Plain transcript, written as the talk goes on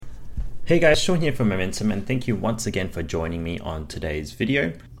Hey guys, Sean here from Momentum, and thank you once again for joining me on today's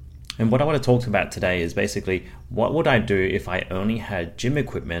video. And what I want to talk about today is basically what would I do if I only had gym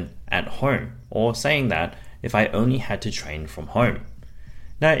equipment at home, or saying that if I only had to train from home.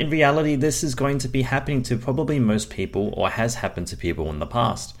 Now in reality, this is going to be happening to probably most people, or has happened to people in the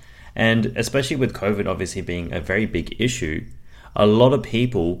past. And especially with COVID obviously being a very big issue, a lot of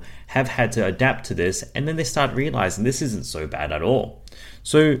people have had to adapt to this, and then they start realizing this isn't so bad at all.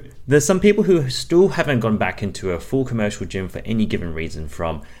 So there's some people who still haven't gone back into a full commercial gym for any given reason,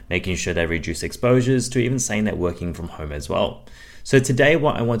 from making sure they reduce exposures to even saying they're working from home as well. So today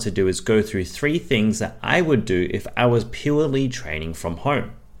what I want to do is go through 3 things that I would do if I was purely training from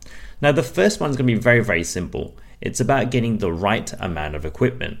home. Now the first one's going to be very, very simple. It's about getting the right amount of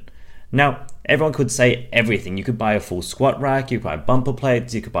equipment. Now, everyone could say everything. You could buy a full squat rack, you could buy bumper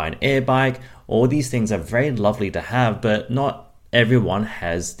plates, you could buy an air bike. All these things are very lovely to have, but not everyone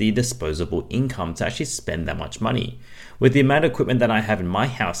has the disposable income to actually spend that much money. With the amount of equipment that I have in my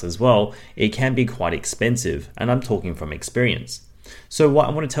house as well, it can be quite expensive, and I'm talking from experience. So what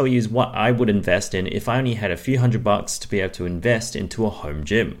I want to tell you is what I would invest in if I only had a few $100 to be able to invest into a home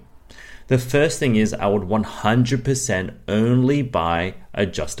gym. The first thing is I would 100% only buy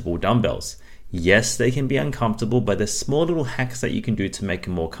adjustable dumbbells. Yes, they can be uncomfortable, but there's small little hacks that you can do to make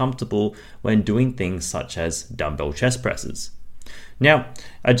them more comfortable when doing things such as dumbbell chest presses. Now,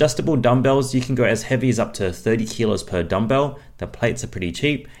 adjustable dumbbells, you can go as heavy as up to 30 kilos per dumbbell. The plates are pretty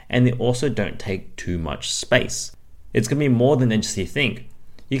cheap, and they also don't take too much space. It's going to be more than just you think.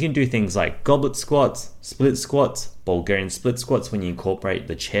 You can do things like goblet squats, split squats, Bulgarian split squats when you incorporate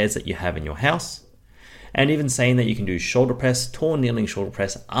the chairs that you have in your house. And even saying that you can do shoulder press, tall kneeling shoulder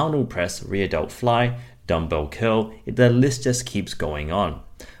press, Arnold press, rear delt fly, dumbbell curl. The list just keeps going on.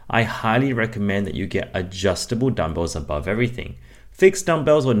 I highly recommend that you get adjustable dumbbells above everything. Fixed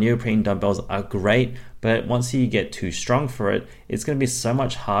dumbbells or neoprene dumbbells are great, but once you get too strong for it, it's going to be so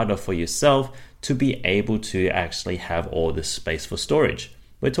much harder for yourself to be able to actually have all this space for storage.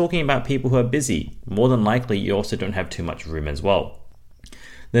 We're talking about people who are busy. More than likely, you also don't have too much room as well.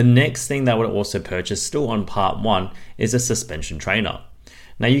 The next thing that I would also purchase, still on part 1, is a suspension trainer.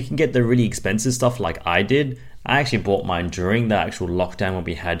 Now you can get the really expensive stuff like I did. I actually bought mine during the actual lockdown when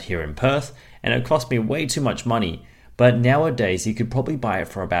we had here in Perth, and it cost me way too much money. But nowadays, you could probably buy it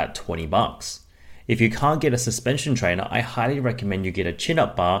for about $20. If you can't get a suspension trainer, I highly recommend you get a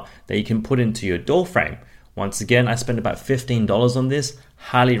chin-up bar that you can put into your door frame. Once again, I spent about $15 on this.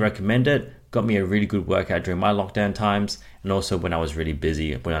 Highly recommend it. Got me a really good workout during my lockdown times, and also when I was really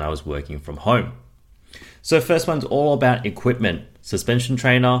busy when I was working from home. So first one's all about equipment, suspension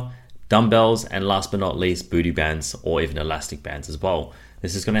trainer, dumbbells, and last but not least, booty bands or even elastic bands as well.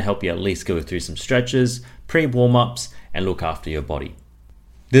 This is going to help you at least go through some stretches, pre-warm-ups, and look after your body.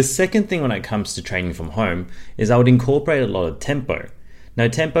 The second thing when it comes to training from home is I would incorporate a lot of tempo. Now,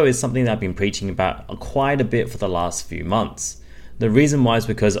 tempo is something that I've been preaching about quite a bit for the last few months. The reason why is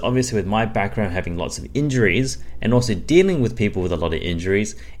because obviously with my background having lots of injuries and also dealing with people with a lot of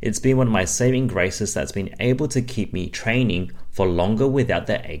injuries, it's been one of my saving graces that's been able to keep me training for longer without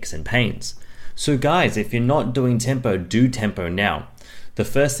the aches and pains. So guys, if you're not doing tempo, do tempo now. The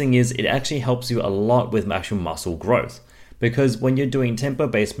first thing is it actually helps you a lot with actual muscle growth. Because when you're doing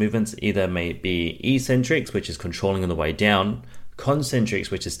tempo-based movements, either may be eccentrics, which is controlling on the way down, concentrics,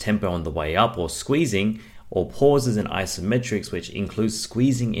 which is tempo on the way up or squeezing, or pauses and isometrics, which includes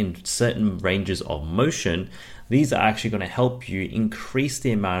squeezing in certain ranges of motion, these are actually going to help you increase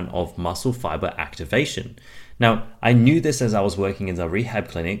the amount of muscle fiber activation. Now, I knew this as I was working in a rehab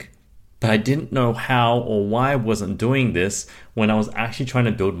clinic, but I didn't know how or why I wasn't doing this when I was actually trying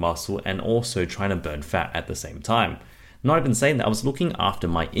to build muscle and also trying to burn fat at the same time. Not even saying that, I was looking after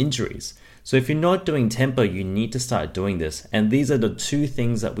my injuries. So if you're not doing tempo, you need to start doing this. And these are the 2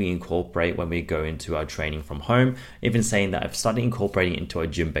 things that we incorporate when we go into our training from home. Even saying that I've started incorporating into our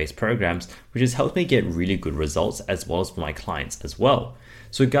gym-based programs, which has helped me get really good results as well as for my clients as well.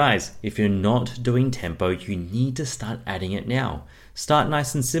 So guys, if you're not doing tempo, you need to start adding it now. Start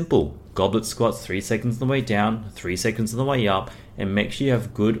nice and simple. Goblet squats, 3 seconds on the way down, 3 seconds on the way up, and make sure you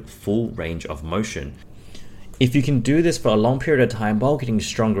have good full range of motion. If you can do this for a long period of time while getting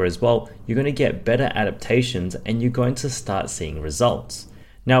stronger as well, you're going to get better adaptations and you're going to start seeing results.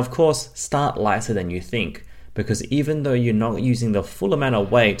 Now, of course, start lighter than you think, because even though you're not using the full amount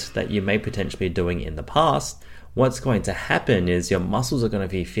of weight that you may potentially be doing in the past, what's going to happen is your muscles are going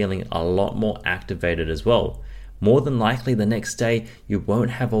to be feeling a lot more activated as well. More than likely the next day, you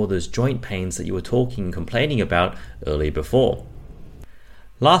won't have all those joint pains that you were talking and complaining about earlier before.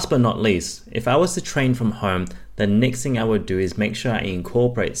 Last but not least, if I was to train from home, the next thing I would do is make sure I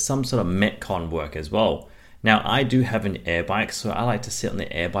incorporate some sort of Metcon work as well. Now, I do have an air bike, so I like to sit on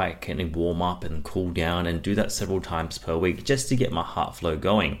the air bike and warm up and cool down and do that several times per week just to get my heart flow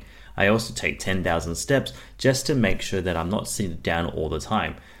going. I also take 10,000 steps just to make sure that I'm not sitting down all the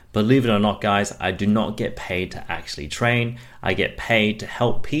time. Believe it or not, guys, I do not get paid to actually train. I get paid to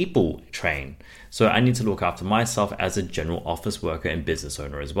help people train. So I need to look after myself as a general office worker and business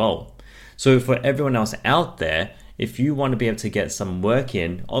owner as well. So for everyone else out there, if you want to be able to get some work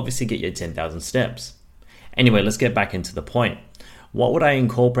in, obviously get your 10,000 steps. Anyway, let's get back into the point. What would I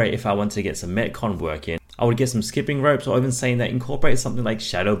incorporate if I wanted to get some Metcon work in? I would get some skipping ropes, or even saying that incorporate something like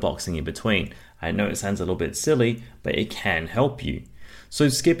shadow boxing in between. I know it sounds a little bit silly, but it can help you. So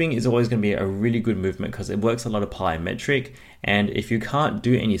skipping is always going to be a really good movement because it works a lot of plyometric, and if you can't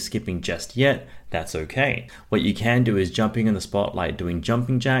do any skipping just yet, that's okay. What you can do is jumping in the spotlight, doing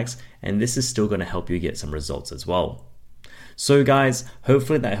jumping jacks, and this is still going to help you get some results as well. So guys,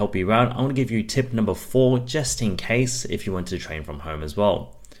 hopefully that helped you out. I want to give you tip number 4 just in case if you want to train from home as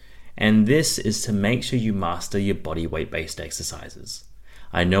well. And this is to make sure you master your body weight based exercises.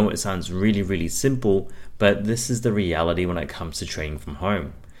 I know it sounds really simple, but this is the reality when it comes to training from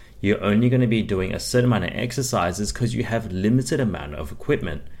home. You're only going to be doing a certain amount of exercises because you have limited amount of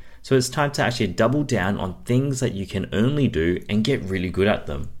equipment. So it's time to actually double down on things that you can only do and get really good at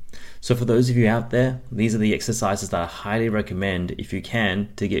them. So for those of you out there, these are the exercises that I highly recommend if you can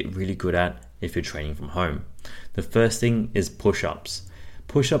to get really good at if you're training from home. The first thing is push-ups.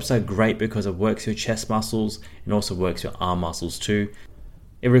 Push-ups are great because it works your chest muscles and also works your arm muscles too.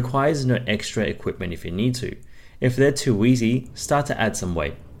 It requires no extra equipment if you need to. If they're too easy, start to add some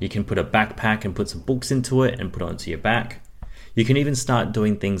weight. You can put a backpack and put some books into it and put it onto your back. You can even start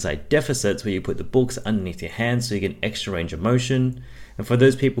doing things like deficits where you put the books underneath your hands so you get extra range of motion. And for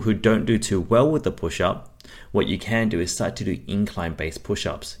those people who don't do too well with the push-up, what you can do is start to do incline-based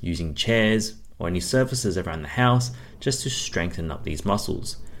push-ups using chairs or any surfaces around the house just to strengthen up these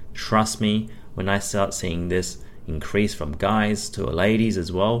muscles. Trust me, when I start seeing this increase from guys to ladies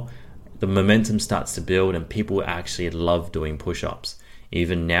as well, the momentum starts to build and people actually love doing push-ups.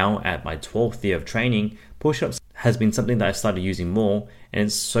 Even now at my 12th year of training, push-ups has been something that I've started using more, and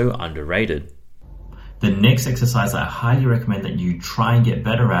it's so underrated. The next exercise that I highly recommend that you try and get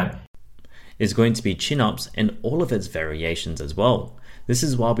better at is going to be chin-ups and all of its variations as well. This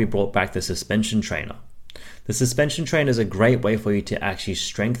is why we brought back the suspension trainer. The suspension trainer is a great way for you to actually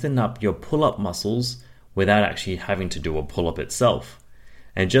strengthen up your pull-up muscles without actually having to do a pull-up itself.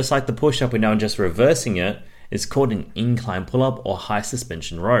 And just like the push-up, we're now just reversing it. It's called an incline pull-up or high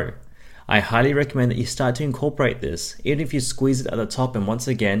suspension row. I highly recommend that you start to incorporate this, even if you squeeze it at the top, and once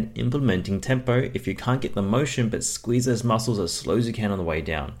again, implementing tempo if you can't get the motion, but squeeze those muscles as slow as you can on the way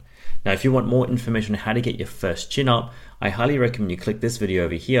down. Now, if you want more information on how to get your first chin up, I highly recommend you click this video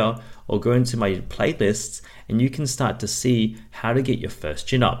over here or go into my playlists and you can start to see how to get your first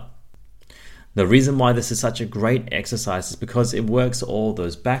chin up. The reason why this is such a great exercise is because it works all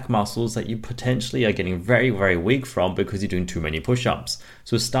those back muscles that you potentially are getting very weak from because you're doing too many push-ups.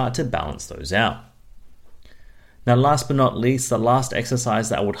 So start to balance those out. Now, last but not least, the last exercise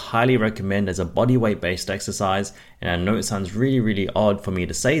that I would highly recommend as a body weight based exercise, and I know it sounds really odd for me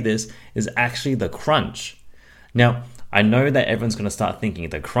to say this, is actually the crunch. Now, I know that everyone's going to start thinking,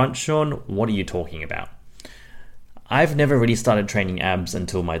 the crunch, Sean, what are you talking about? I've never really started training abs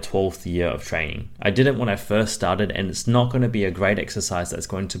until my 12th year of training. I did it when I first started, and it's not going to be a great exercise that's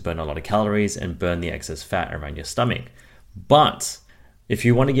going to burn a lot of calories and burn the excess fat around your stomach. But if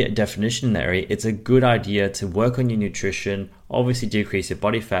you want to get definition in that area, it's a good idea to work on your nutrition, obviously decrease your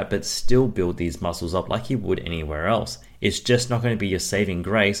body fat, but still build these muscles up like you would anywhere else. It's just not going to be your saving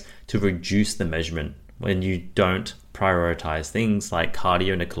grace to reduce the measurement when you don't prioritize things like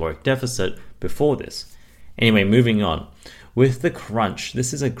cardio and a caloric deficit before this. Anyway, moving on. With the crunch,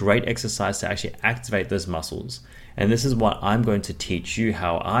 this is a great exercise to actually activate those muscles. And this is what I'm going to teach you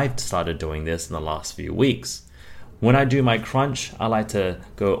how I've started doing this in the last few weeks. When I do my crunch, I like to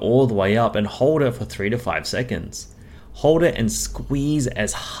go all the way up and hold it for 3 to 5 seconds. Hold it and squeeze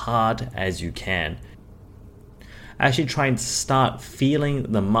as hard as you can. Actually try and start feeling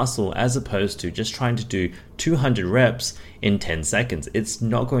the muscle as opposed to just trying to do 200 reps in 10 seconds. It's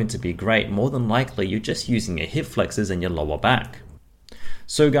not going to be great. More than likely, you're just using your hip flexors and your lower back.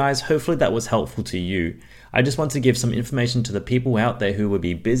 So guys, hopefully that was helpful to you. I just want to give some information to the people out there who would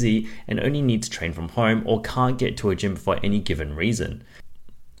be busy and only need to train from home or can't get to a gym for any given reason.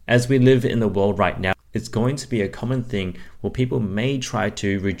 As we live in the world right now, it's going to be a common thing where people may try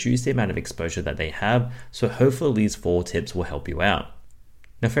to reduce the amount of exposure that they have, so hopefully these 4 tips will help you out.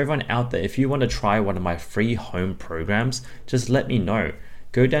 Now for everyone out there, if you want to try one of my free home programs, just let me know.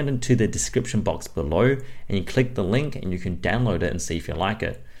 Go down into the description box below and you click the link and you can download it and see if you like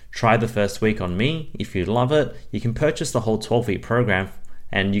it. Try the first week on me. If you love it, you can purchase the whole 12-week program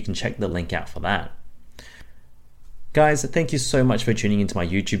and you can check the link out for that. Guys, thank you so much for tuning into my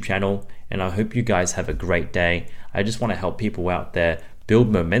YouTube channel, and I hope you guys have a great day. I just want to help people out there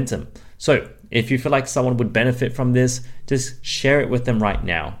build momentum. So if you feel like someone would benefit from this, just share it with them right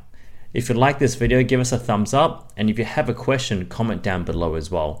now. If you like this video, give us a thumbs up, and if you have a question, comment down below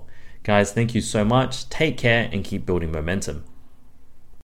as well. Guys, thank you so much. Take care and keep building momentum.